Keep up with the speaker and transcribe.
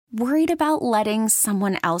Worried about letting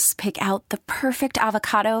someone else pick out the perfect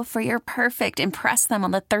avocado for your perfect impress them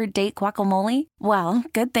on the third date guacamole? Well,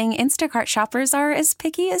 good thing Instacart shoppers are as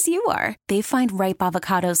picky as you are. They find ripe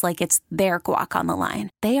avocados like it's their guac on the line.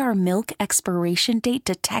 They are milk expiration date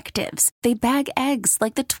detectives. They bag eggs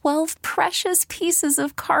like the 12 precious pieces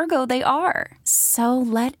of cargo they are. So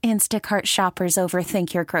let Instacart shoppers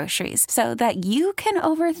overthink your groceries so that you can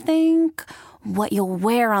overthink what you'll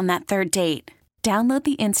wear on that third date. Download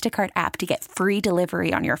the Instacart app to get free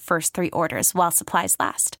delivery on your first 3 orders while supplies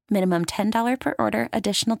last. Minimum $10 per order.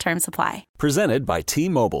 Additional terms apply. Presented by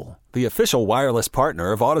T-Mobile, the official wireless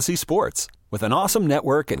partner of Odyssey Sports. With an awesome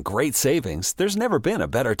network and great savings, there's never been a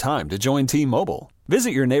better time to join T-Mobile. Visit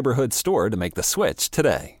your neighborhood store to make the switch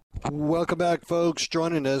today. Welcome back, folks.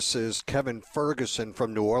 Joining us is Kevin Ferguson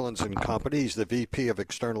from New Orleans & Company. He's the VP of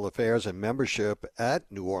External Affairs and Membership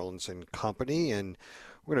at New Orleans & Company, and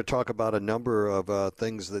we're going to talk about a number of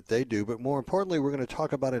things that they do, but more importantly, we're going to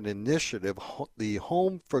talk about an initiative, the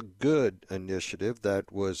Home for Good initiative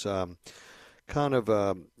that was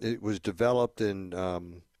it was developed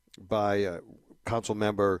by Council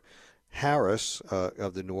Member Harris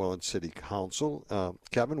of the New Orleans City Council.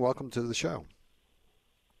 Kevin, welcome to the show.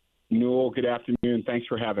 Newell, good afternoon. Thanks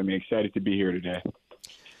for having me. Excited to be here today.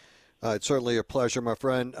 It's certainly a pleasure, my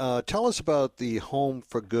friend. Tell us about the Home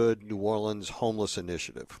for Good New Orleans Homeless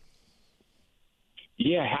Initiative.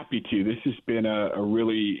 Yeah, happy to. This has been a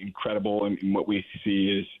really incredible and what we see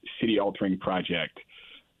is city-altering project.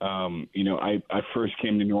 I first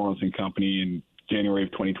came to New Orleans & Company in January of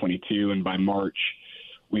 2022, and by March,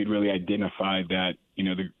 we'd really identified that,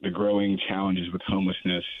 the growing challenges with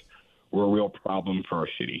homelessness were a real problem for our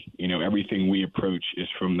city. Everything we approach is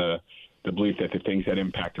from the belief that the things that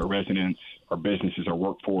impact our residents, our businesses, our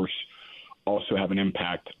workforce also have an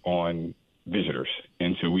impact on visitors.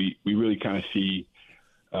 And so we really kind of see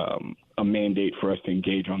a mandate for us to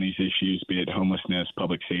engage on these issues, be it homelessness,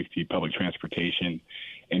 public safety, public transportation,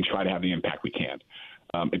 and try to have the impact we can.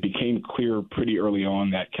 It became clear pretty early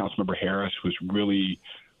on that Councilmember Harris was really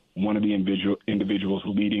one of the individuals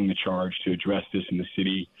leading the charge to address this in the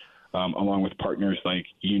city, along with partners like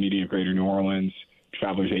Unity of Greater New Orleans,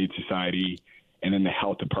 Travelers Aid Society, and then the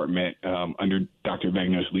health department under Dr.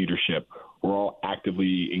 Vegno's leadership. We're all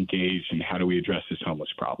actively engaged in how do we address this homeless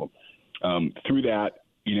problem. Through that,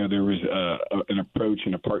 there was an approach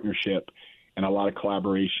and a partnership and a lot of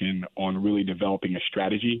collaboration on really developing a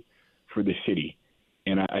strategy for the city.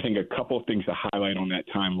 And I think a couple of things to highlight on that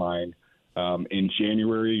timeline. In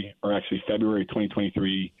February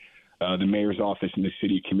 2023, the mayor's office in the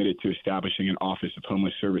city committed to establishing an Office of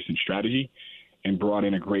Homeless Service and Strategy and brought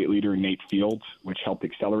in a great leader, Nate Fields, which helped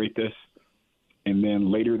accelerate this. And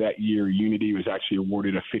then later that year, Unity was actually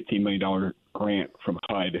awarded a $15 million grant from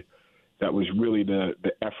HUD. That was really the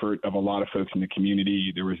effort of a lot of folks in the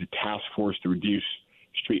community. There was a task force to reduce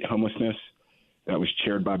street homelessness that was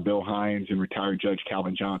chaired by Bill Hines and retired Judge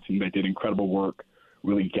Calvin Johnson that did incredible work,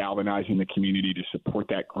 really galvanizing the community to support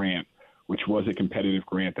that grant, which was a competitive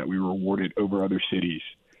grant that we were awarded over other cities.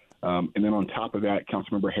 And then on top of that,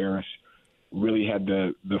 Councilmember Harris really had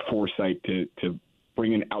the foresight to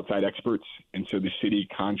bring in outside experts. And so the city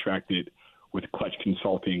contracted with Clutch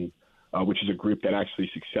Consulting, which is a group that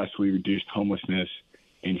actually successfully reduced homelessness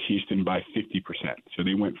in Houston by 50%. So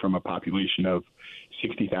they went from a population of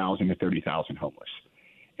 60,000 to 30,000 homeless.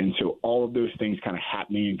 And so all of those things kind of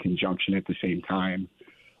happening in conjunction at the same time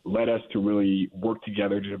led us to really work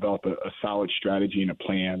together to develop a solid strategy and a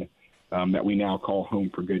plan that we now call Home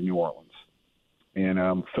for Good New Orleans.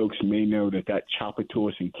 And folks may know that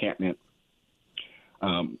Chapatoulas encampment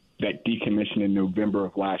that decommissioned in November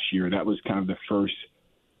of last year, that was kind of the first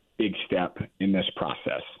big step in this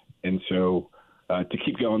process. And so to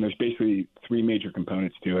keep going, there's basically 3 major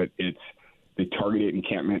components to it. It's the targeted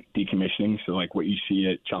encampment decommissioning, so like what you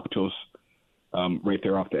see at Chapatoulas, right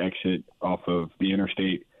there off the exit off of the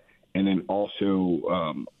interstate, and then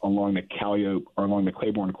also along the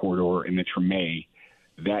Claiborne corridor in the Tremé,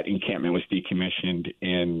 that encampment was decommissioned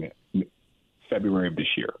in February of this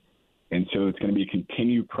year. And so it's going to be a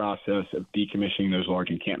continued process of decommissioning those large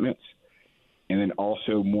encampments, and then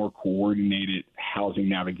also more coordinated housing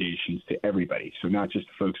navigations to everybody. So not just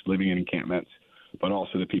the folks living in encampments, but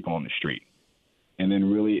also the people on the street. And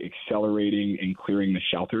then really accelerating and clearing the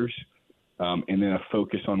shelters, and then a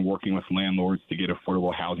focus on working with landlords to get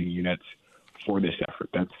affordable housing units for this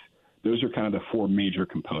effort. Those are kind of the 4 major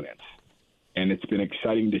components. And it's been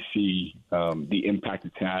exciting to see the impact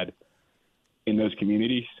it's had in those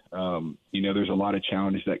communities. There's a lot of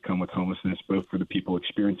challenges that come with homelessness, both for the people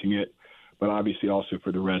experiencing it, but obviously also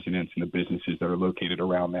for the residents and the businesses that are located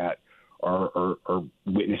around that are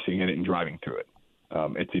witnessing looking at it and driving through it.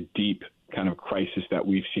 It's a deep kind of crisis that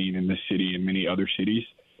we've seen in this city and many other cities.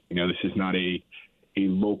 This is not a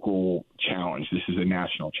local challenge. This is a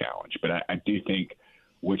national challenge. But I do think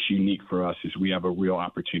what's unique for us is we have a real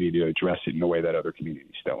opportunity to address it in a way that other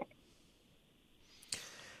communities don't.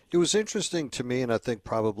 It was interesting to me, and I think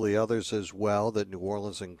probably others as well, that New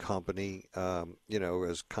Orleans and Company,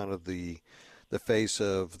 as kind of the face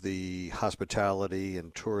of the hospitality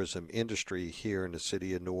and tourism industry here in the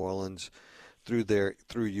city of New Orleans,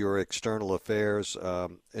 through your external affairs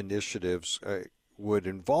initiatives, would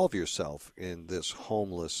involve yourself in this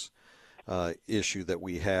homeless issue that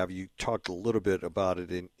we have. You talked a little bit about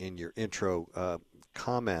it in your intro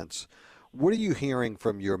comments. What are you hearing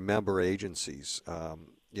from your member agencies,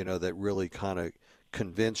 that really kind of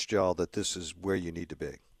convinced y'all that this is where you need to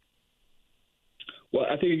be? Well,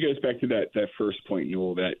 I think it goes back to that first point,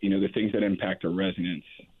 Newell, that, the things that impact our residents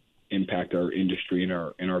impact our industry and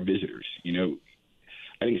our visitors.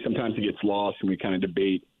 I think sometimes it gets lost and we kind of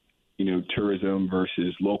debate, tourism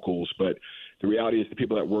versus locals. But the reality is the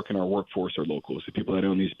people that work in our workforce are locals. The people that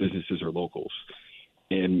own these businesses are locals.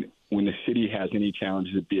 And when the city has any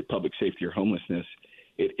challenges, be it public safety or homelessness,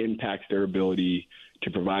 it impacts their ability to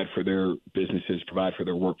provide for their businesses, provide for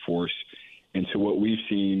their workforce. And so what we've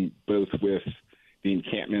seen both with the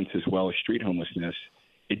encampments as well as street homelessness,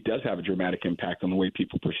 it does have a dramatic impact on the way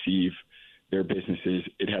people perceive their businesses.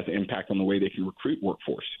 It has an impact on the way they can recruit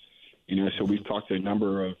workforce. So we've talked to a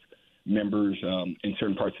number of members in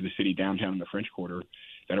certain parts of the city, downtown in the French Quarter,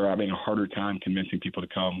 that are having a harder time convincing people to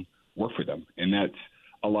come work for them. And that's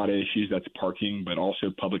a lot of issues. That's parking, but also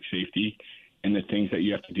public safety and the things that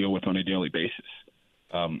you have to deal with on a daily basis.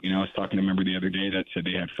 I was talking to a member the other day that said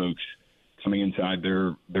they had folks coming inside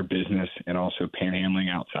their business and also panhandling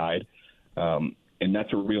outside. And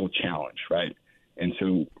that's a real challenge, right? And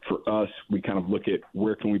so for us, we kind of look at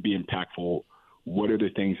where can we be impactful? What are the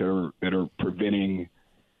things that are preventing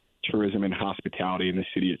tourism and hospitality in the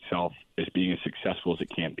city itself as being as successful as it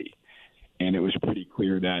can be? And it was pretty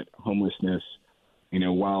clear that homelessness,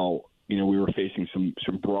 while, we were facing some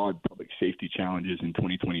broad public safety challenges in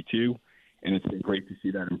 2022, and it's been great to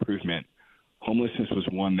see that improvement. Homelessness was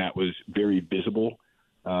one that was very visible,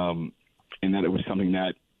 and that it was something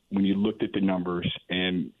that when you looked at the numbers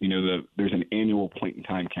and, there's an annual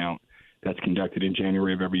point-in-time count that's conducted in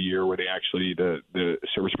January of every year where they actually, the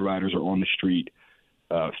service providers are on the street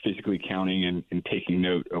physically counting and taking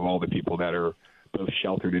note of all the people that are both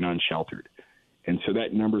sheltered and unsheltered. And so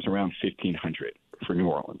that number's around 1,500 for New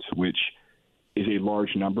Orleans, which is a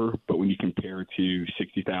large number, but when you compare to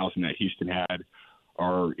 60,000 that Houston had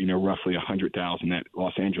or, roughly 100,000 that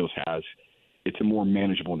Los Angeles has, it's a more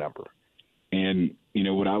manageable number. And,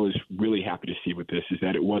 what I was really happy to see with this is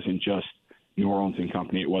that it wasn't just New Orleans and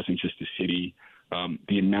Company. It wasn't just the city.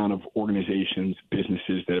 The amount of organizations,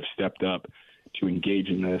 businesses that have stepped up to engage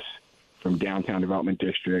in this, from Downtown Development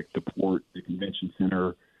District, the Port, the Convention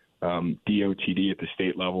Center, DOTD at the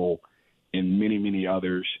state level, and many, many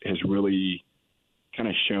others, has really kind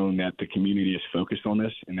of shown that the community is focused on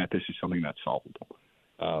this and that this is something that's solvable.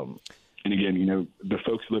 And again, the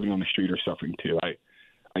folks living on the street are suffering too.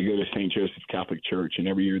 I go to St. Joseph's Catholic Church, and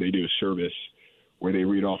every year they do a service where they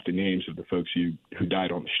read off the names of the folks who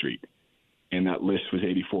died on the street. And that list was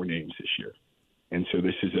 84 names this year. And so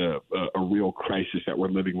this is a real crisis that we're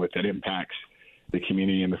living with that impacts the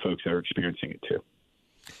community and the folks that are experiencing it too.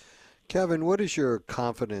 Kevin, what is your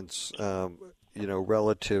confidence,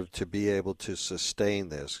 relative to be able to sustain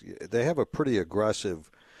this? They have a pretty aggressive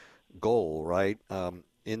goal, right?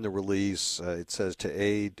 In the release, it says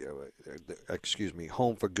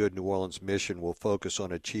Home for Good New Orleans mission will focus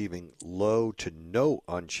on achieving low to no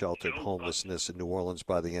unsheltered homelessness in New Orleans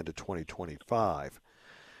by the end of 2025.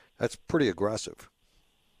 That's pretty aggressive.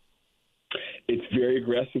 It's very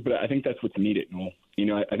aggressive, but I think that's what's needed, Noel.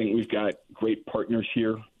 I think we've got great partners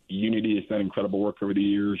here. Unity has done incredible work over the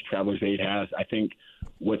years. Travelers Aid has. I think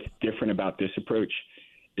what's different about this approach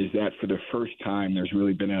is that for the first time, there's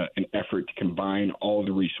really been an effort to combine all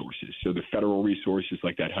the resources. So the federal resources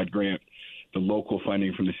like that HUD grant, the local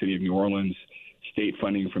funding from the city of New Orleans, state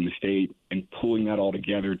funding from the state, and pulling that all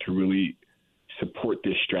together to really support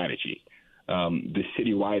this strategy. The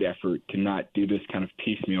citywide effort to not do this kind of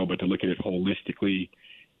piecemeal, but to look at it holistically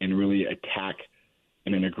and really attack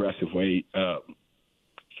in an aggressive way.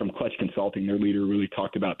 From Clutch Consulting, their leader really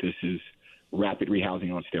talked about this as rapid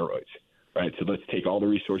rehousing on steroids, right? So let's take all the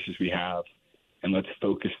resources we have and let's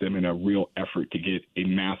focus them in a real effort to get a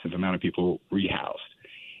massive amount of people rehoused.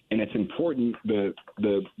 And it's important, the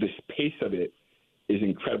pace of it is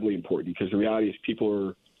incredibly important because the reality is people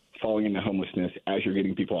are falling into homelessness as you're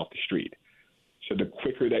getting people off the street. So the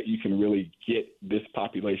quicker that you can really get this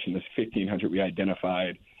population, this 1,500 we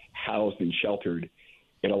identified, housed and sheltered,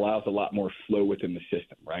 it allows a lot more flow within the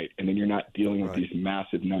system, right? And then you're not dealing with these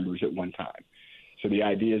massive numbers at one time. So the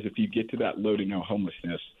idea is if you get to that low to no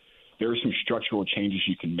homelessness, there are some structural changes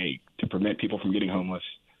you can make to prevent people from getting homeless,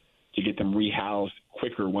 to get them rehoused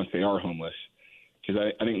quicker once they are homeless.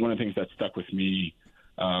 Because I think one of the things that stuck with me,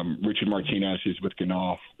 Richard Martinez, who's with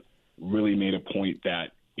Ganoff, really made a point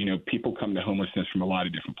that, people come to homelessness from a lot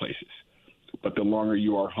of different places. But the longer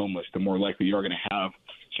you are homeless, the more likely you are going to have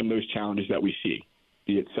some of those challenges that we see,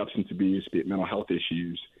 be it substance abuse, be it mental health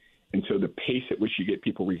issues. And so the pace at which you get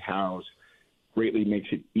people rehoused greatly makes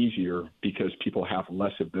it easier because people have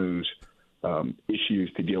less of those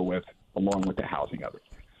issues to deal with along with the housing of it.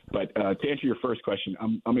 But to answer your first question,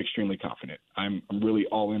 I'm extremely confident. I'm really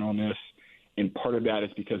all in on this. And part of that is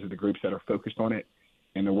because of the groups that are focused on it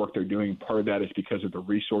and the work they're doing. Part of that is because of the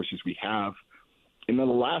resources we have. And then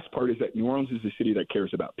the last part is that New Orleans is a city that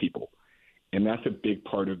cares about people. And that's a big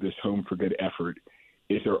part of this Home for Good effort,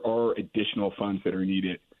 is there are additional funds that are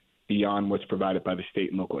needed beyond what's provided by the state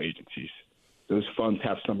and local agencies. Those funds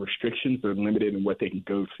have some restrictions. They're limited in what they can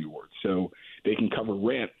go towards. So they can cover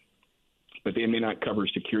rent, but they may not cover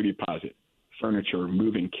security deposit, furniture,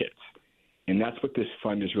 moving kits. And that's what this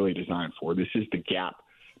fund is really designed for. This is the gap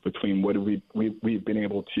between what we've been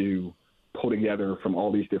able to pull together from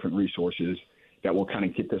all these different resources that will kind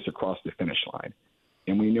of get this across the finish line.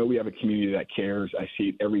 And we know we have a community that cares. I see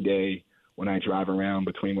it every day when I drive around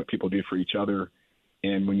between what people do for each other.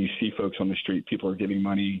 And when you see folks on the street, people are giving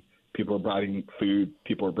money, people are providing food,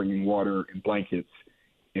 people are bringing water and blankets.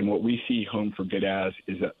 And what we see Home for Good as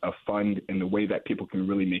is a fund in the way that people can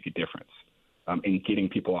really make a difference in getting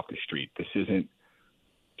people off the street. This isn't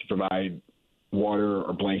to provide water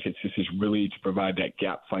or blankets. This is really to provide that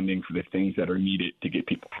gap funding for the things that are needed to get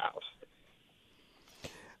people housed.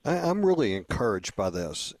 I'm really encouraged by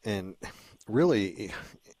this, and really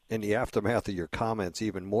in the aftermath of your comments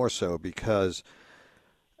even more so, because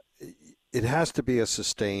it has to be a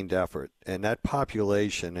sustained effort. And that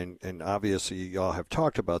population, and obviously y'all have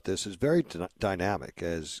talked about this, is very dynamic.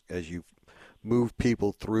 As you move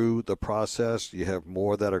people through the process, you have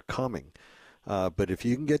more that are coming. But if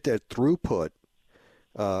you can get that throughput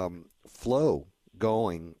flow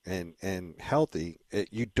going and healthy,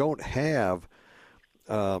 you don't have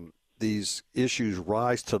these issues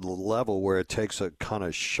rise to the level where it takes a kind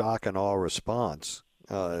of shock and awe response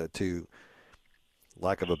to,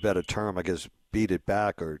 lack of a better term, I guess, beat it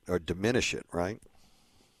back or diminish it, right?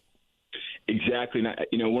 Exactly.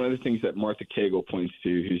 One of the things that Martha Cagle points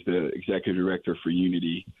to, who's the executive director for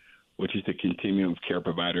Unity, which is the continuum of care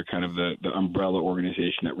provider, kind of the umbrella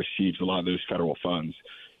organization that receives a lot of those federal funds.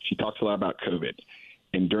 She talks a lot about COVID.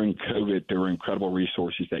 And during COVID, there were incredible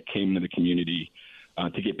resources that came into the community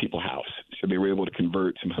to get people housed. So they were able to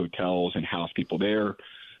convert some hotels and house people there.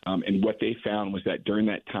 And what they found was that during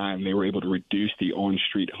that time, they were able to reduce the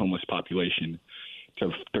on-street homeless population to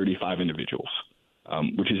 35 individuals,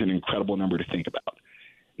 which is an incredible number to think about.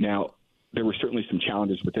 Now, there were certainly some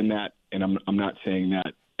challenges within that, and I'm not saying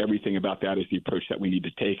that everything about that is the approach that we need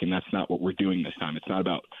to take, and that's not what we're doing this time. It's not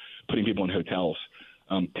about putting people in hotels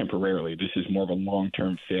temporarily. This is more of a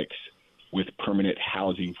long-term fix with permanent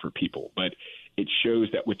housing for people. But it shows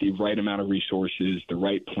that with the right amount of resources, the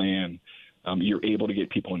right plan, you're able to get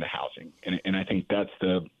people into housing. And I think that's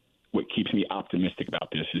what keeps me optimistic about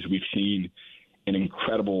this, is we've seen an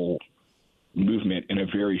incredible movement in a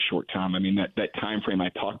very short time. I mean, that time frame I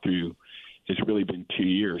talked through has really been 2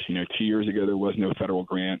 years. 2 years ago, there was no federal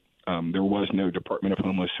grant. There was no Department of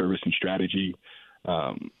Homeless Service and Strategy.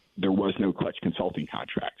 There was no Clutch consulting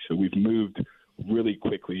contract. So we've moved really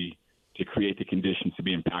quickly to create the conditions to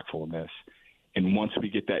be impactful in this. And once we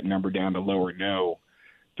get that number down to low or no,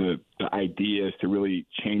 the idea is to really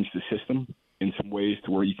change the system in some ways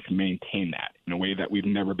to where you can maintain that in a way that we've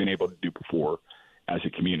never been able to do before as a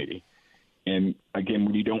community. And again,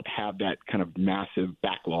 when you don't have that kind of massive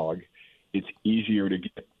backlog, it's easier to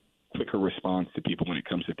get quicker response to people when it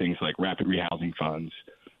comes to things like rapid rehousing funds,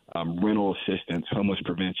 rental assistance, homeless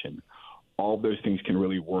prevention. All of those things can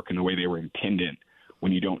really work in the way they were intended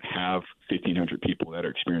when you don't have 1,500 people that are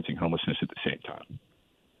experiencing homelessness at the same time.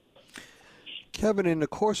 Kevin, in the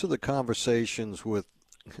course of the conversations with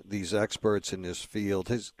these experts in this field,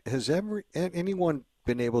 has anyone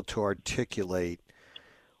been able to articulate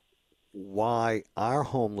why our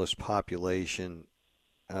homeless population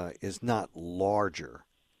is not larger?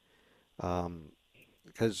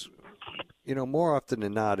 Because, more often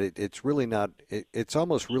than not, it's really not. It's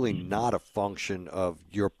almost really not a function of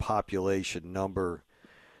your population number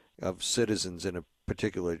of citizens in a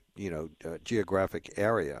particular, geographic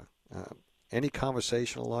area. Any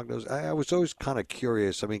conversation along those? I was always kind of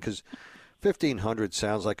curious. I mean, because 1,500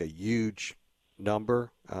 sounds like a huge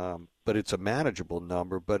number, but it's a manageable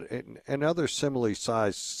number. But in other similarly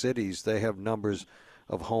sized cities, they have numbers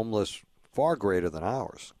of homeless far greater than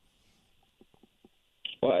ours.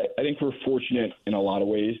 Well, I think we're fortunate in a lot of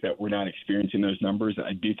ways that we're not experiencing those numbers.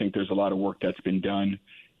 I do think there's a lot of work that's been done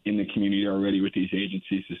in the community already with these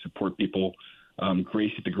agencies to support people.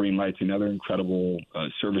 Grace at the Green Light's another incredible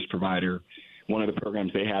service provider. One of the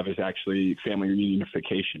programs they have is actually family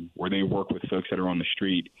reunification, where they work with folks that are on the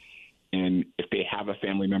street. And if they have a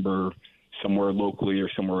family member somewhere locally or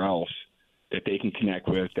somewhere else that they can connect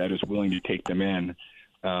with that is willing to take them in,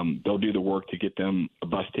 they'll do the work to get them a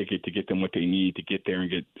bus ticket, to get them what they need to get there and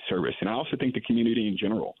get service. And I also think the community in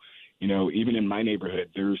general, even in my neighborhood,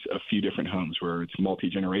 there's a few different homes where it's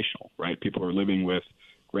multi-generational, right? People are living with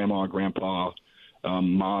grandma, grandpa,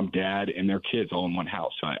 mom, dad, and their kids all in one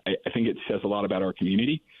house. So I think it says a lot about our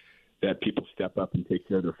community that people step up and take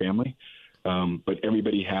care of their family. But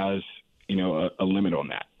everybody has, a limit on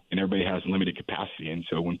that, and everybody has limited capacity. And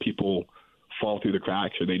so when people fall through the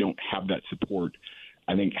cracks or they don't have that support,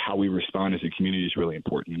 I think how we respond as a community is really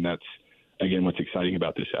important. And that's, again, what's exciting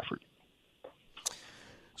about this effort.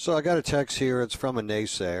 So I got a text here. It's from a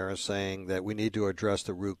naysayer saying that we need to address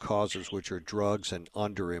the root causes, which are drugs and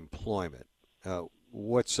underemployment.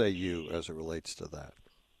 What say you as it relates to that?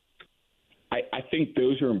 I think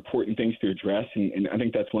those are important things to address, and I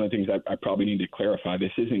think that's one of the things I probably need to clarify.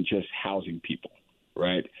 This isn't just housing people,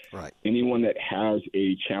 right? Right. Anyone that has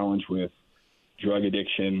a challenge with drug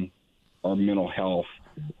addiction or mental health,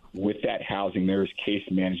 with that housing, there's case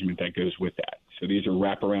management that goes with that. So these are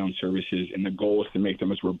wraparound services, and the goal is to make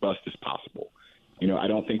them as robust as possible. I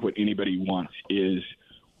don't think what anybody wants is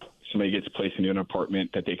somebody gets placed into an apartment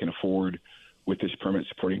that they can afford with this permanent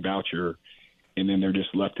supporting voucher, and then they're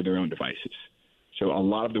just left to their own devices. So a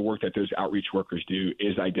lot of the work that those outreach workers do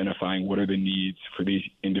is identifying what are the needs for these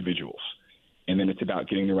individuals. And then it's about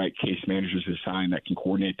getting the right case managers assigned that can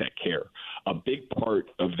coordinate that care. A big part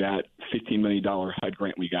of that $15 million HUD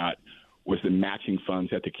grant we got was the matching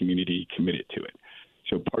funds that the community committed to it.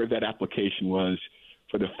 So part of that application was,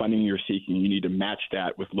 for the funding you're seeking, you need to match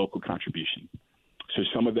that with local contribution. So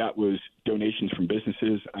some of that was donations from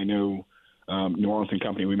businesses. I know New Orleans and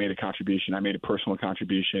Company, we made a contribution. I made a personal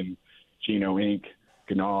contribution. Gino Inc.,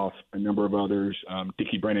 Ganoff, a number of others,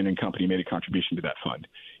 Dickie Brennan and Company made a contribution to that fund.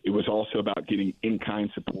 It was also about getting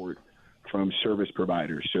in-kind support from service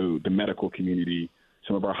providers. So the medical community,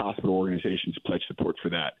 some of our hospital organizations pledged support for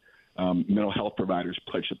that. Mental health providers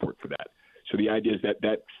pledged support for that. So the idea is that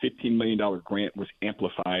that $15 million grant was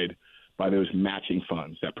amplified by those matching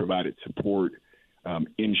funds that provided support,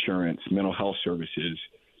 insurance, mental health services,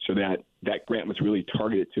 so that grant was really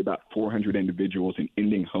targeted to about 400 individuals and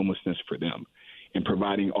ending homelessness for them and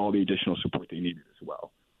providing all the additional support they needed as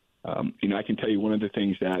well. I can tell you one of the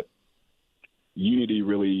things that Unity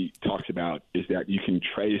really talks about is that you can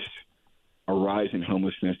trace a rise in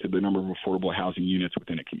homelessness to the number of affordable housing units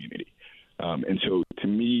within a community. And so to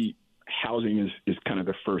me, housing is kind of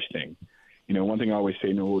the first thing. One thing I always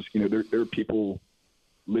say, Noel, is, there are people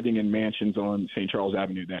living in mansions on St. Charles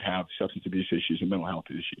Avenue that have substance abuse issues and mental health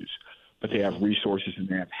issues, but they have resources and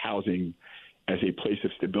they have housing as a place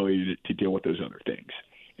of stability to deal with those other things.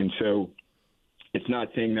 And so it's not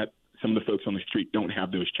saying that some of the folks on the street don't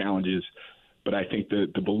have those challenges, but I think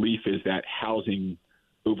the belief is that housing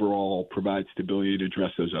overall provides stability to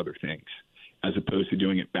address those other things, as opposed to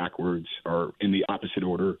doing it backwards or in the opposite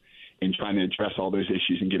order and trying to address all those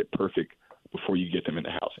issues and get it perfect before you get them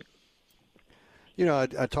into housing.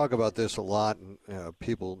 I talk about this a lot, and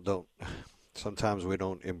people don't – sometimes we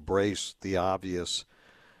don't embrace the obvious.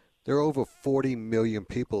 There are over 40 million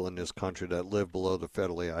people in this country that live below the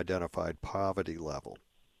federally identified poverty level.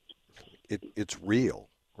 It's real,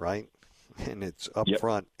 right? And it's up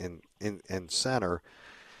front and center.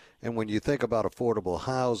 And when you think about affordable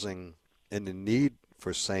housing and the need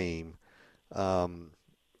for same,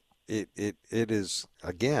 it is,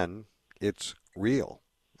 again, it's real.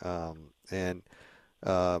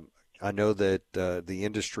 I know that the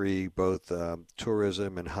industry, both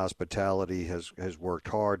tourism and hospitality, has worked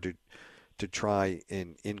hard to try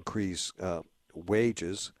and increase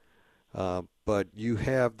wages, but you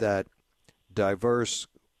have that diverse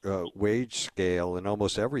wage scale in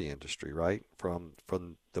almost every industry, right? From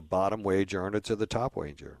the bottom wage earner to the top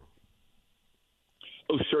wage earner.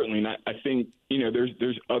 Oh, certainly. And I think,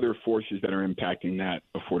 there's other forces that are impacting that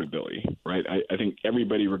affordability, right? I think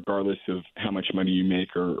everybody, regardless of how much money you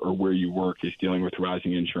make or where you work, is dealing with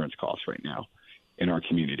rising insurance costs right now in our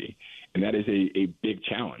community. And that is a big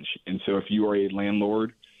challenge. And so if you are a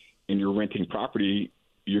landlord and you're renting property,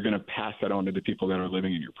 you're going to pass that on to the people that are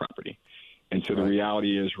living in your property. And so the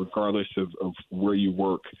reality is, regardless of where you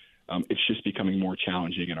work, it's just becoming more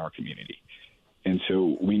challenging in our community. And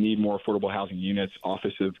so we need more affordable housing units.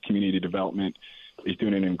 Office of Community Development is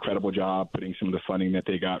doing an incredible job putting some of the funding that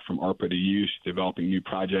they got from ARPA to use, developing new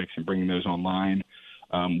projects and bringing those online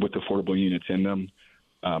with affordable units in them.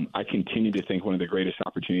 I continue to think one of the greatest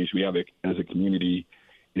opportunities we have as a community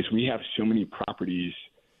is we have so many properties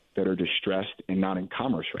that are distressed and not in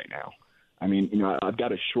commerce right now. I mean, I've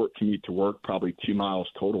got a short commute to work, probably 2 miles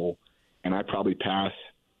total, and I probably pass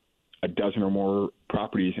a dozen or more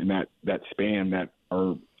properties in that span that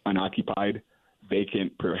are unoccupied,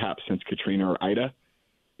 vacant, perhaps since Katrina or Ida.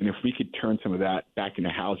 And if we could turn some of that back into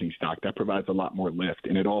housing stock, that provides a lot more lift.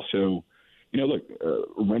 And it also,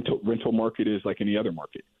 rental market is like any other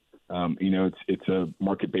market. It's a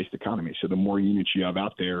market-based economy. So the more units you have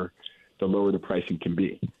out there, the lower the pricing can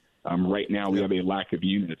be. Right now we have a lack of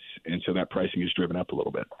units, and so that pricing is driven up a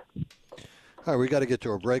little bit. All right, we got to get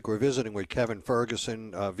to a break. We're visiting with Kevin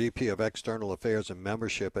Ferguson, VP of External Affairs and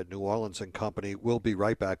Membership at New Orleans & Company. We'll be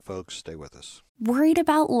right back, folks. Stay with us. Worried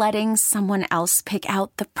about letting someone else pick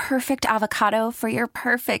out the perfect avocado for your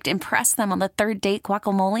perfect impress them on the third date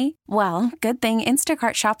guacamole? Well, good thing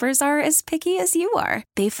Instacart shoppers are as picky as you are.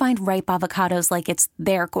 They find ripe avocados like it's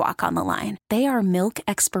their guac on the line. They are milk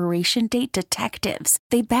expiration date detectives.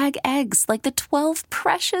 They bag eggs like the 12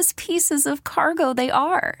 precious pieces of cargo they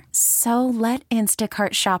are. So let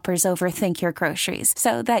Instacart shoppers overthink your groceries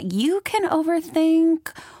so that you can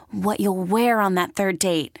overthink what you'll wear on that third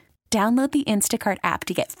date. Download the Instacart app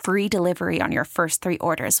to get free delivery on your first 3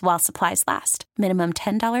 orders while supplies last. Minimum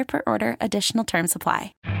 $10 per order. Additional terms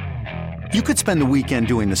apply. You could spend the weekend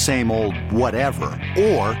doing the same old whatever,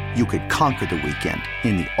 or you could conquer the weekend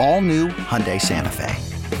in the all-new Hyundai Santa Fe.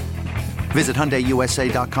 Visit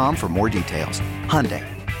HyundaiUSA.com for more details. Hyundai,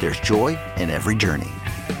 there's joy in every journey.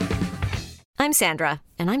 I'm Sandra,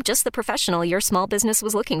 and I'm just the professional your small business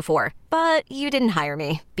was looking for. But you didn't hire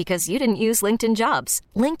me because you didn't use LinkedIn Jobs.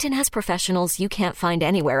 LinkedIn has professionals you can't find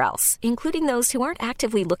anywhere else, including those who aren't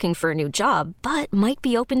actively looking for a new job, but might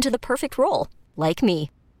be open to the perfect role, like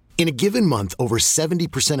me. In a given month, over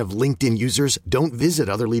 70% of LinkedIn users don't visit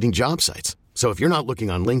other leading job sites. So if you're not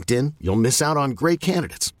looking on LinkedIn, you'll miss out on great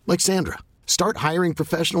candidates like Sandra. Start hiring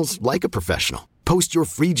professionals like a professional. Post your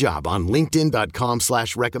free job on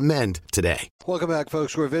linkedin.com/recommend today. Welcome back,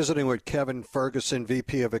 folks. We're visiting with Kevin Ferguson,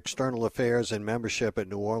 VP of External Affairs and Membership at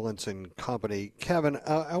New Orleans & Company. Kevin,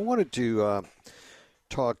 I wanted to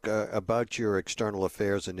talk about your External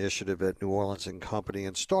Affairs initiative at New Orleans & Company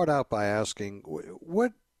and start out by asking,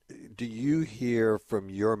 what do you hear from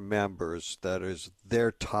your members that is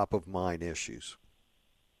their top-of-mind issues?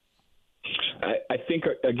 I think,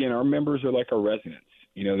 again, our members are like our residents.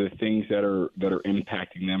 The things that are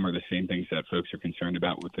impacting them are the same things that folks are concerned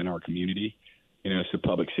about within our community. So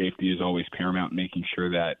public safety is always paramount, making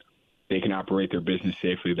sure that they can operate their business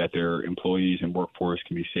safely, that their employees and workforce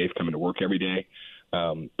can be safe coming to work every day.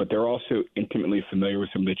 But they're also intimately familiar with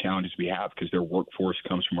some of the challenges we have because their workforce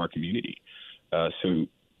comes from our community. So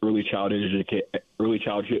early childhood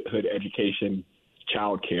education,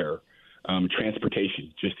 child care,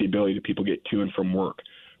 transportation, just the ability that people get to and from work,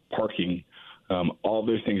 parking. All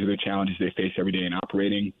those things are the challenges they face every day in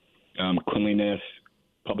operating, cleanliness,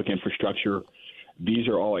 public infrastructure. These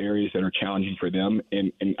are all areas that are challenging for them.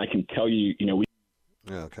 And I can tell you, we.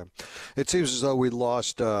 Yeah, okay. It seems as though we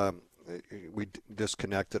lost, we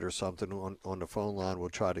disconnected or something on the phone line. We'll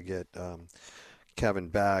try to get Kevin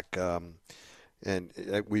back. And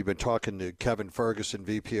we've been talking to Kevin Ferguson,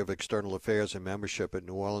 VP of External Affairs and Membership at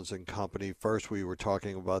New Orleans & Company. First, we were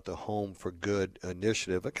talking about the Home for Good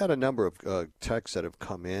initiative. I got a number of texts that have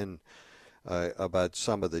come in about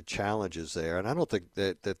some of the challenges there, and I don't think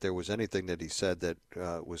that there was anything that he said that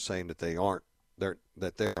was saying that they are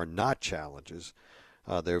not challenges.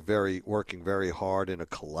 They're working very hard in a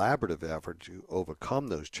collaborative effort to overcome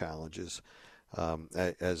those challenges.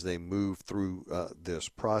 As they move through this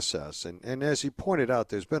process. And as you pointed out,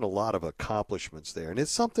 there's been a lot of accomplishments there, and it's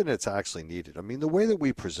something that's actually needed. I mean, the way that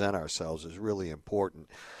we present ourselves is really important.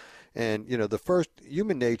 And, the first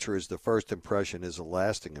human nature is the first impression is a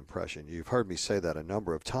lasting impression. You've heard me say that a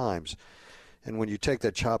number of times. And when you take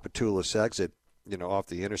that Tchoupitoulas exit, off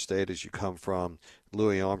the interstate as you come from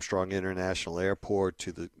Louis Armstrong International Airport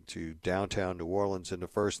to downtown New Orleans, and the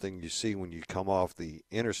first thing you see when you come off the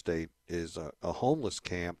interstate is a homeless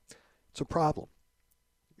camp. It's a problem.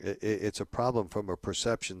 It's a problem from a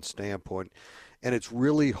perception standpoint, and it's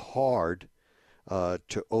really hard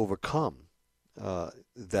to overcome.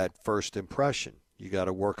 that first impression. You got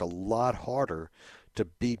to work a lot harder to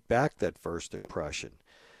beat back that first impression.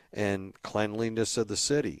 And cleanliness of the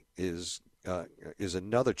city is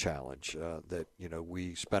another challenge that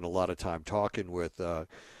we spent a lot of time talking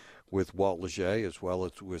with Walt Leger as well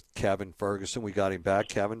as with Kevin Ferguson. We got him back.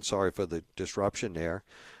 Kevin, sorry for the disruption there,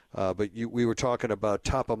 but we were talking about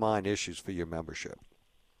top of mind issues for your membership.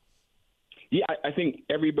 Yeah, I think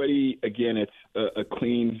everybody, again, it's a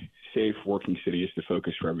clean, safe, working city is the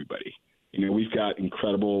focus for everybody. We've got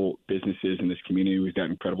incredible businesses in this community. We've got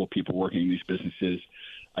incredible people working in these businesses.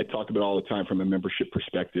 I talk about all the time from a membership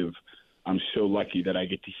perspective. I'm so lucky that I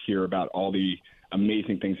get to hear about all the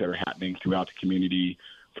amazing things that are happening throughout the community,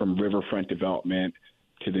 from riverfront development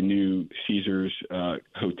to the new Caesars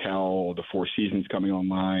Hotel, the Four Seasons coming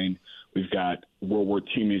online. We've got World War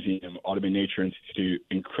II Museum, Audubon Nature Institute,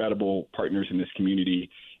 incredible partners in this community.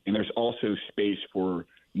 And there's also space for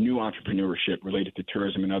new entrepreneurship related to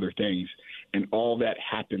tourism and other things. And all that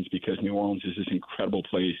happens because New Orleans is this incredible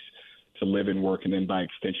place to live and work, and then by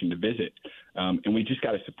extension to visit. And we just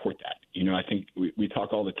got to support that. I think we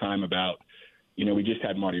talk all the time about, we just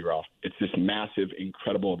had Mardi Gras. It's this massive,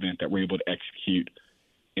 incredible event that we're able to execute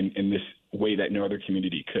in this way that no other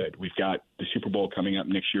community could. We've got the Super Bowl coming up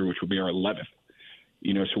next year, which will be our 11th.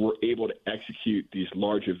 So we're able to execute these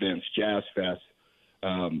large events, Jazz Fest,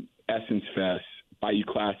 Essence Fest, Bayou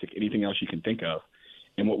Classic, anything else you can think of.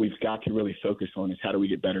 And what we've got to really focus on is how do we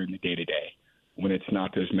get better in the day-to-day when it's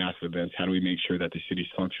not those massive events? How do we make sure that the city's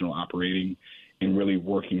functional, operating, and really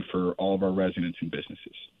working for all of our residents and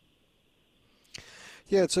businesses?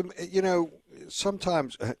 Yeah, it's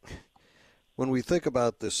sometimes when we think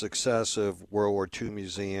about the success of World War II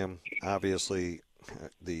Museum, obviously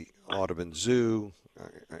the Audubon Zoo,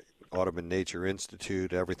 Audubon Nature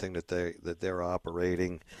Institute, everything that they're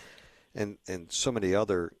operating, and so many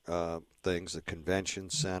other things, the convention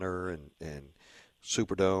center and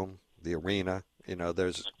Superdome, the arena.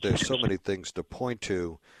 There's so many things to point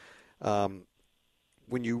to.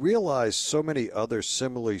 When you realize so many other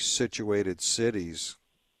similarly situated cities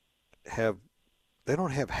they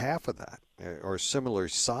don't have half of that, or similar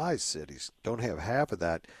size cities don't have half of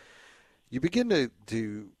that, you begin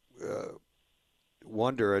to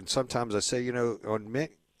wonder. And sometimes I say,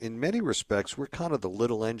 in many respects, we're kind of the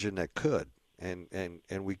little engine that could, and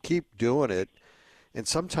we keep doing it. And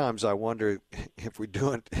sometimes I wonder if we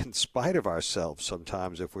do it in spite of ourselves.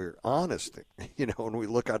 Sometimes, if we're honest, when we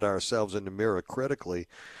look at ourselves in the mirror critically,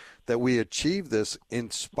 that we achieve this in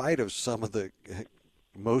spite of some of the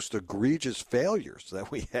most egregious failures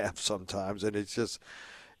that we have sometimes. And it's just,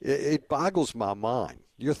 it boggles my mind.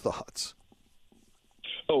 Your thoughts?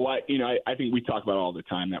 Oh, I think we talk about all the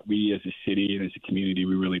time that we as a city and as a community,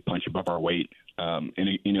 we really punch above our weight. And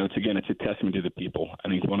it's a testament to the people. I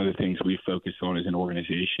think one of the things we focus on as an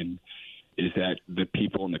organization is that the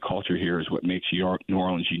people and the culture here is what makes New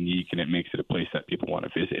Orleans unique, and it makes it a place that people want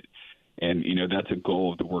to visit. And, that's a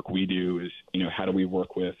goal of the work we do is, how do we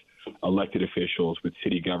work with elected officials, with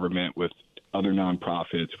city government, with other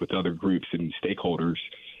nonprofits, with other groups and stakeholders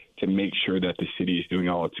to make sure that the city is doing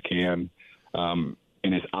all it can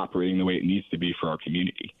and is operating the way it needs to be for our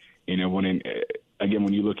community.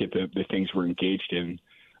 When you look at the things we're engaged in,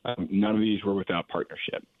 none of these were without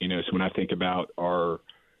partnership. So when I think about our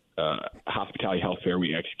hospitality health fair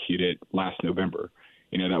we executed last November,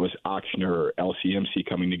 that was Auctioner, LCMC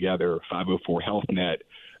coming together, 504 Health Net,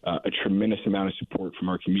 a tremendous amount of support from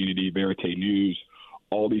our community, Verite News,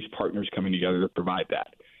 all these partners coming together to provide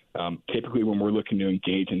that. Typically, when we're looking to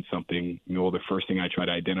engage in something, the first thing I try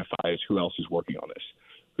to identify is who else is working on this.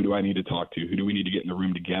 Who do I need to talk to? Who do we need to get in the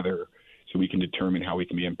room together so we can determine how we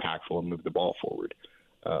can be impactful and move the ball forward?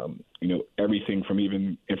 Everything from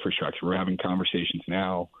even infrastructure. We're having conversations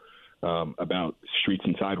now about streets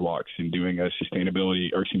and sidewalks and doing an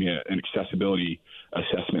accessibility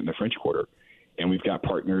assessment in the French Quarter. And we've got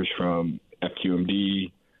partners from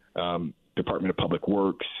FQMD, Department of Public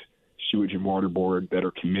Works, Sewage and Water Board that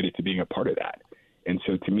are committed to being a part of that. And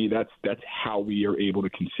so to me, that's how we are able to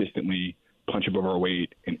consistently punch above our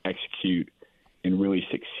weight and execute and really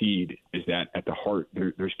succeed, is that at the heart,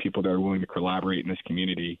 there's people that are willing to collaborate in this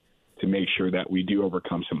community to make sure that we do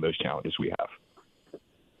overcome some of those challenges we have.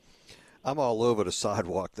 I'm all over the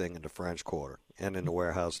sidewalk thing in the French Quarter and in the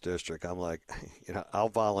Warehouse District. I'm like, I'll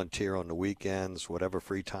volunteer on the weekends, whatever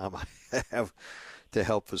free time I have to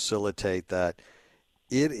help facilitate that.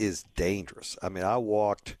 It is dangerous. I mean, I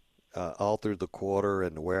walked all through the quarter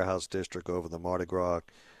and the Warehouse District over the Mardi Gras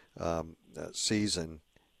season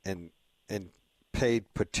and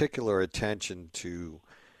paid particular attention to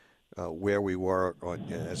where we were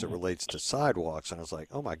as it relates to sidewalks, and I was like,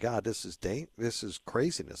 "Oh my God, this is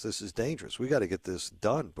craziness. This is dangerous. We got to get this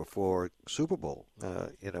done before Super Bowl."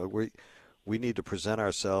 We need to present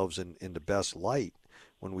ourselves in the best light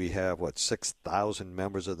when we have 6,000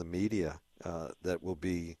 members of the media that will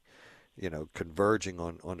be, converging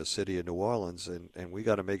on the city of New Orleans, and we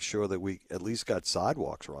got to make sure that we at least got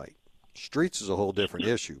sidewalks right. Streets is a whole different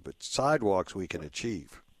issue, but sidewalks we can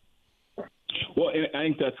achieve. Well, and I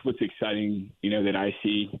think that's what's exciting, that I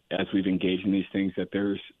see as we've engaged in these things, that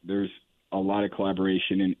there's a lot of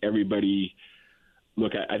collaboration and everybody.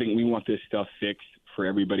 Look, I think we want this stuff fixed for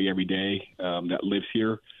everybody every day that lives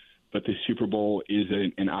here. But the Super Bowl is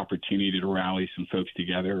an opportunity to rally some folks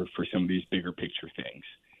together for some of these bigger picture things.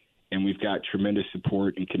 And we've got tremendous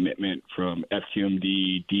support and commitment from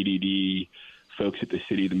FQMD, DDD, folks at the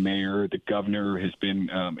city, the mayor, the governor has been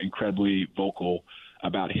incredibly vocal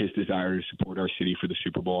about his desire to support our city for the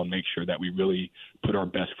Super Bowl and make sure that we really put our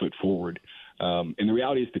best foot forward. And the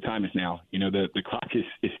reality is the time is now. The clock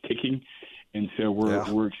is ticking, and so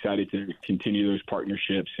we're excited to continue those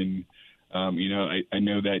partnerships. And I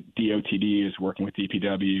know that DOTD is working with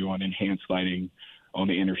DPW on enhanced lighting on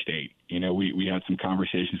the interstate. We had some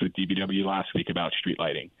conversations with DPW last week about street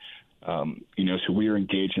lighting. So we are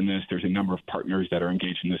engaged in this. There's a number of partners that are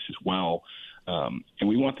engaged in this as well. And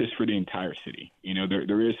we want this for the entire city.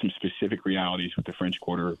 There is some specific realities with the French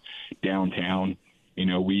Quarter downtown.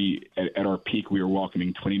 We at our peak, we were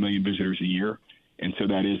welcoming 20 million visitors a year. And so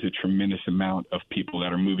that is a tremendous amount of people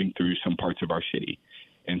that are moving through some parts of our city.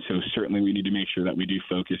 And so certainly we need to make sure that we do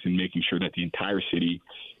focus in making sure that the entire city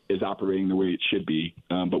is operating the way it should be.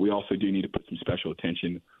 But we also do need to put some special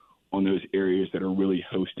attention on those areas that are really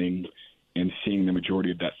hosting and seeing the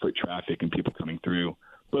majority of that foot traffic and people coming through,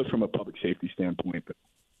 both from a public safety standpoint, but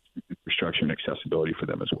infrastructure and accessibility for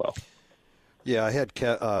them as well. Yeah, I had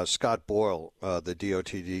Scott Boyle, the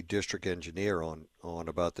DOTD district engineer, on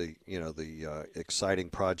about the exciting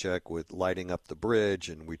project with lighting up the bridge,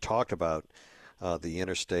 and we talked about the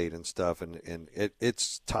interstate and stuff, and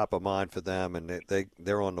it's top of mind for them, and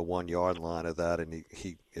they're on the 1 yard line of that, and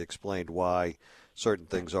he explained why certain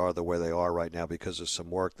things are the way they are right now because of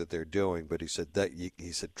some work that they're doing. But he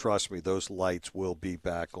said trust me, those lights will be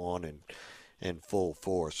back on in full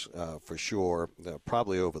force for sure,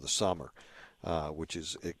 probably over the summer, which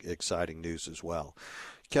is exciting news as well.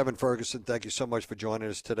 Kevin Ferguson, thank you so much for joining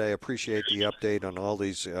us today. Appreciate the update on all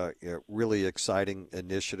these really exciting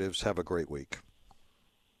initiatives. Have a great week.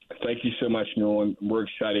 Thank you so much, Nolan. We're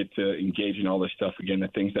excited to engage in all this stuff. Again, the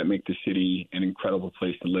things that make the city an incredible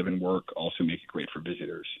place to live and work also make it great for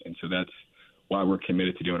visitors. And so that's why we're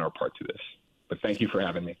committed to doing our part to this. But thank you for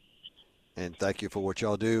having me. And thank you for what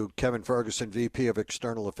y'all do. Kevin Ferguson, VP of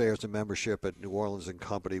External Affairs and Membership at New Orleans &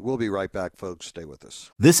 Company. We'll be right back, folks. Stay with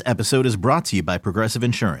us. This episode is brought to you by Progressive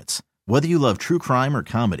Insurance. Whether you love true crime or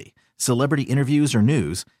comedy, celebrity interviews or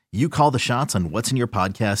news, you call the shots on what's in your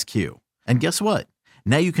podcast queue. And guess what?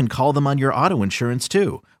 Now you can call them on your auto insurance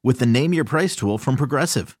too with the Name Your Price tool from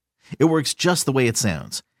Progressive. It works just the way it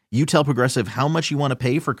sounds. You tell Progressive how much you want to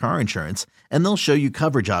pay for car insurance, and they'll show you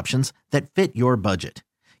coverage options that fit your budget.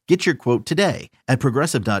 Get your quote today at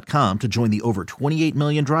Progressive.com to join the over 28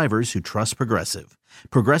 million drivers who trust Progressive.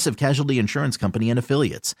 Progressive Casualty Insurance Company and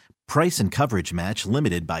Affiliates. Price and coverage match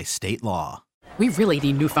limited by state law. We really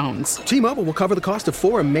need new phones. T-Mobile will cover the cost of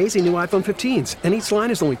 4 amazing new iPhone 15s, and each line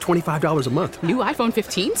is only $25 a month. New iPhone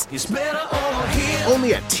 15s? It's better over here.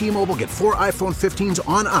 Only at T-Mobile, get 4 iPhone 15s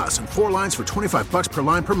on us and 4 lines for $25 per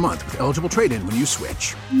line per month with eligible trade-in when you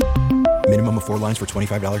switch. Minimum of 4 lines for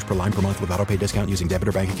 $25 per line per month with autopay discount using debit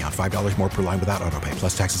or bank account. $5 more per line without autopay,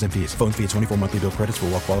 plus taxes and fees. Phone fee at 24 monthly bill credits for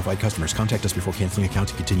well-qualified customers. Contact us before canceling account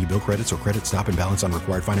to continue bill credits or credit stop and balance on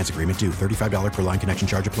required finance agreement due. $35 per line connection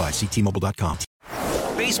charge applies. See T-Mobile.com.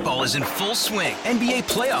 Baseball is in full swing. NBA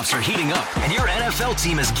playoffs are heating up, and your NFL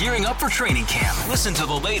team is gearing up for training camp. Listen to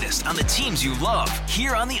the latest on the teams you love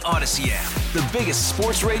here on the Odyssey app. The biggest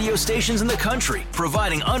sports radio stations in the country,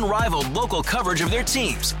 providing unrivaled local coverage of their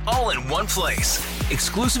teams, all in one place.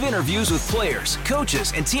 Exclusive interviews with players,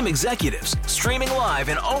 coaches, and team executives, streaming live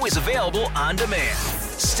and always available on demand.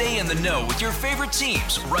 Stay in the know with your favorite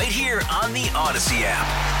teams right here on the Odyssey app.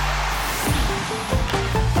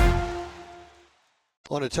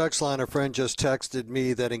 On a text line, a friend just texted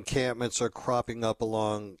me that encampments are cropping up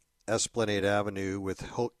along Esplanade Avenue with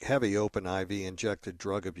heavy open IV injected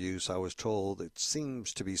drug abuse. I was told it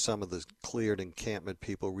seems to be some of the cleared encampment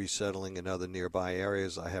people resettling in other nearby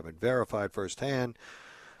areas. I haven't verified firsthand,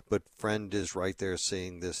 but friend is right there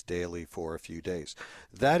seeing this daily for a few days.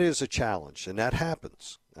 That is a challenge, and that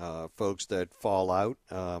happens. Folks that fall out,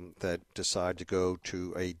 that decide to go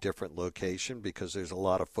to a different location because there's a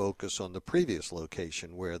lot of focus on the previous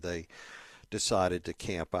location where they decided to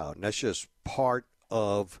camp out. And that's just part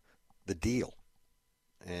of the deal.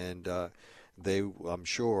 And I'm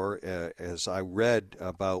sure, as I read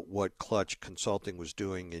about what Clutch Consulting was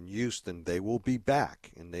doing in Houston, they will be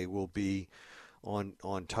back, and they will be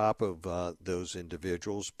on top of those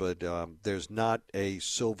individuals. But there's not a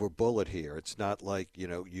silver bullet here. It's not like,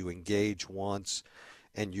 you engage once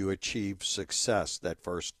and you achieve success that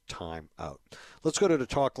first time out. Let's go to the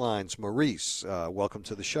talk lines. Maurice, welcome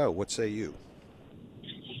to the show. What say you?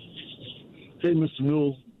 Hey, Mr.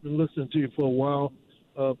 Newell. Been listening to you for a while.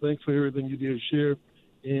 Thanks for everything you did share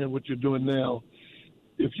and what you're doing now.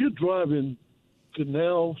 If you're driving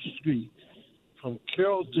Canal Street from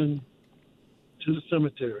Carrollton to the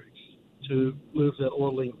cemeteries to live at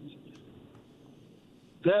Orleans,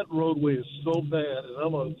 that roadway is so bad, and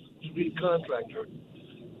I'm a street contractor,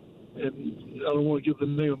 and I don't want to give the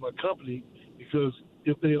name of my company, because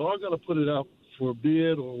if they are going to put it out for a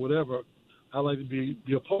bid or whatever, I'd like to be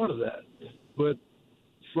a part of that. But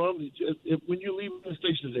when you leave the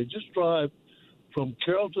station today, just drive from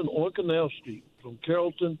Carrollton on Canal Street, from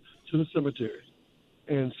Carrollton to the cemetery,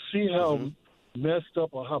 and see how messed up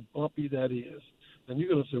or how bumpy that is. And you're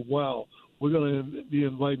going to say, wow, we're going to be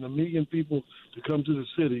inviting 1 million people to come to the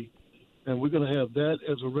city, and we're going to have that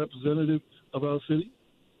as a representative of our city?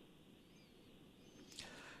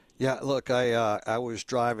 Yeah, look, I was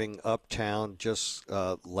driving uptown just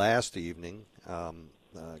last evening,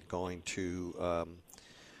 going to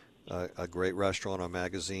a great restaurant or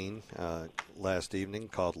magazine last evening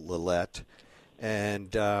called Lillette,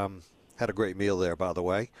 and had a great meal there, by the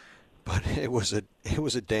way. But it was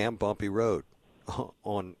a damn bumpy road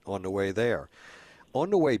on the way there. On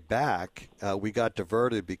the way back, we got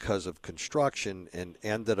diverted because of construction and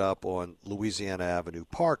ended up on Louisiana Avenue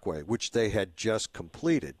Parkway, which they had just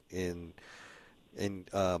completed in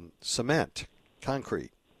cement,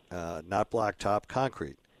 concrete, not blacktop,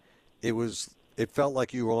 concrete. It felt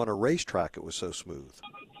like you were on a racetrack. It was so smooth.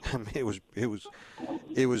 I mean,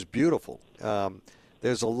 it was beautiful.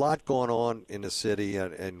 There's a lot going on in the city,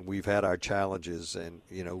 and we've had our challenges, and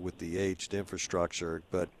with the aged infrastructure.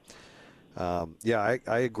 But I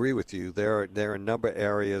agree with you. There are a number of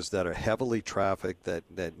areas that are heavily trafficked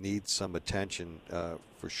that need some attention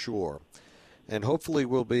for sure. And hopefully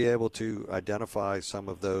we'll be able to identify some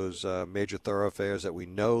of those major thoroughfares that we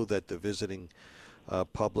know that the visiting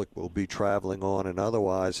public will be traveling on and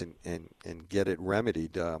otherwise, and get it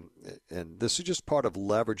remedied. And this is just part of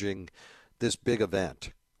leveraging this big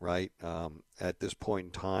event, right, at this point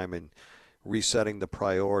in time, and resetting the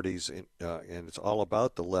priorities, and it's all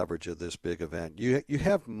about the leverage of this big event. You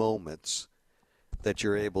have moments that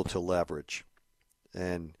you're able to leverage,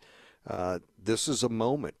 and this is a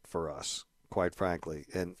moment for us, quite frankly.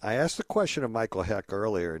 And I asked the question of Michael Heck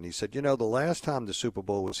earlier, and he said, the last time the Super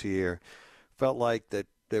Bowl was here, felt like that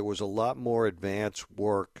there was a lot more advanced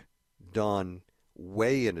work done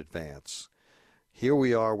way in advance. Here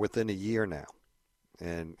we are within a year now,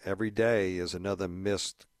 and every day is another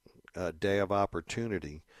missed day of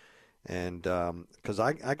opportunity. And because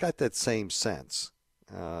I got that same sense.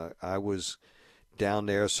 I was down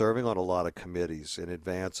there serving on a lot of committees in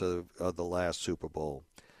advance of the last Super Bowl.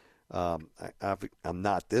 I'm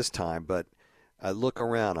not this time, but I look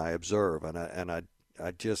around, I observe, and I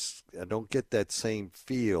don't get that same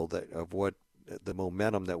feel of what the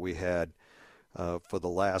momentum that we had for the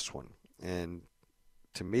last one. And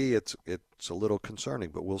to me, it's a little concerning,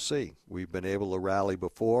 but we'll see. We've been able to rally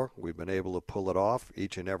before. We've been able to pull it off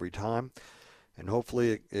each and every time, and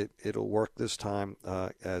hopefully it'll work this time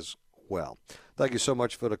as well. Thank you so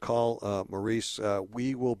much for the call, Maurice.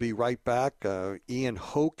 We will be right back. Ian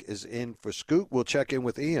Hoke is in for Scoot. We'll check in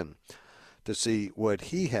with Ian to see what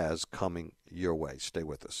he has coming your way. Stay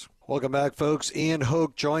with us. Welcome back, folks. Ian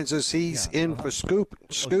Hoke joins us. He's in for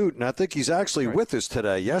Scoot, and I think he's actually with us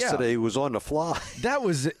today. Yesterday he was on the fly. That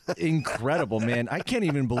was incredible, man. I can't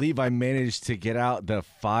even believe I managed to get out the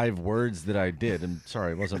 5 words that I did. I'm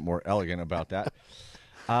sorry I wasn't more elegant about that.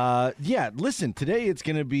 Listen, today it's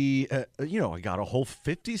going to be, I got a whole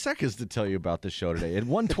 50 seconds to tell you about the show today. At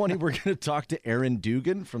 1:20, we're going to talk to Aaron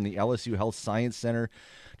Dugan from the LSU Health Science Center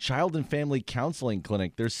Child and Family Counseling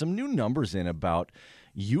Clinic. There's some new numbers in about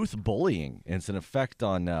youth bullying and its an effect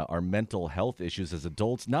on our mental health issues as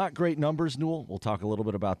adults. Not great numbers, Newell. We'll talk a little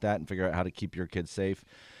bit about that and figure out how to keep your kids safe.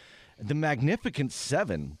 The Magnificent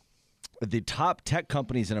Seven the top tech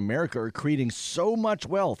companies in America are creating so much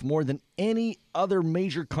wealth, more than any other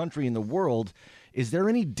major country in the world. Is there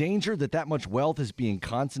any danger that much wealth is being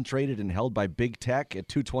concentrated and held by big tech? At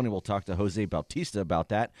 2:20, we'll talk to Jose Bautista about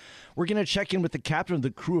that. We're going to check in with the captain of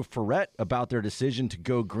the crew of Ferret about their decision to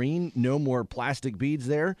go green. No more plastic beads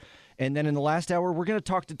there. And then in the last hour, we're going to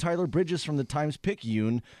talk to Tyler Bridges from the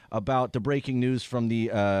Times-Picayune about the breaking news from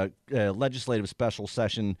the legislative special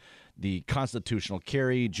session, the constitutional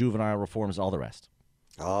carry, juvenile reforms, all the rest.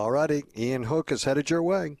 All righty. Ian Hook is headed your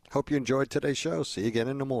way. Hope you enjoyed today's show. See you again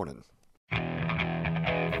in the morning.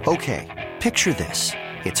 Okay, picture this.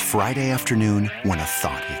 It's Friday afternoon when a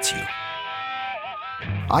thought hits you.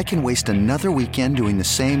 I can waste another weekend doing the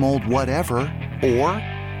same old whatever, or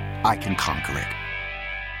I can conquer it.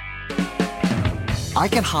 I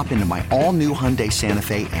can hop into my all-new Hyundai Santa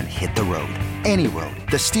Fe and hit the road. Any road.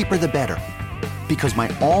 The steeper, the better. Because my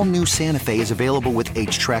all-new Santa Fe is available with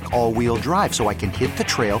H-Track all-wheel drive, so I can hit the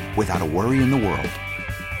trail without a worry in the world.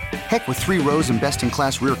 Heck, with 3 rows and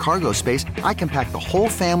best-in-class rear cargo space, I can pack the whole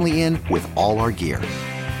family in with all our gear.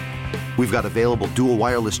 We've got available dual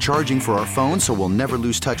wireless charging for our phones, so we'll never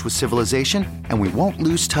lose touch with civilization, and we won't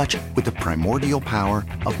lose touch with the primordial power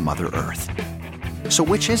of Mother Earth. So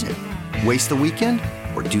which is it? Waste the weekend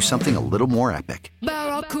or do something a little more epic?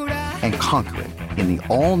 And conquer it in the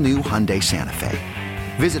all-new Hyundai Santa Fe.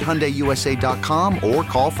 Visit HyundaiUSA.com or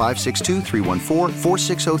call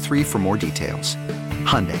 562-314-4603 for more details.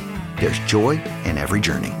 Hyundai, there's joy in every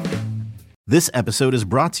journey. This episode is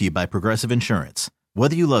brought to you by Progressive Insurance.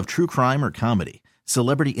 Whether you love true crime or comedy,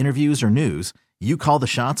 celebrity interviews or news, you call the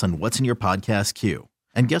shots on what's in your podcast queue.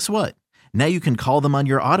 And guess what? Now you can call them on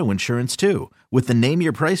your auto insurance too with the Name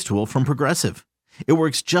Your Price tool from Progressive. It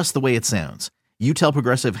works just the way it sounds. You tell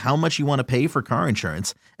Progressive how much you want to pay for car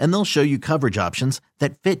insurance, and they'll show you coverage options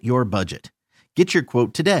that fit your budget. Get your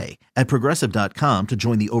quote today at Progressive.com to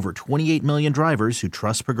join the over 28 million drivers who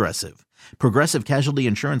trust Progressive. Progressive Casualty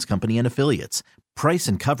Insurance Company and Affiliates. Price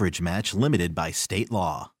and coverage match limited by state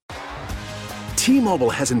law. T-Mobile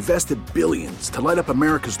has invested billions to light up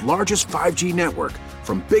America's largest 5G network,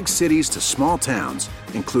 from big cities to small towns,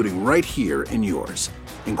 including right here in yours.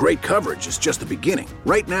 And great coverage is just the beginning.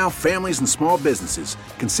 Right now, families and small businesses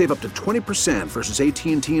can save up to 20% versus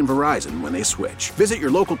AT&T and Verizon when they switch. Visit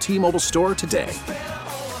your local T-Mobile store today.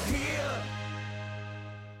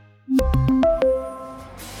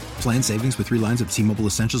 Plan savings with 3 lines of T-Mobile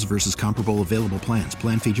Essentials versus comparable available plans.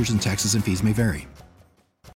 Plan features and taxes and fees may vary.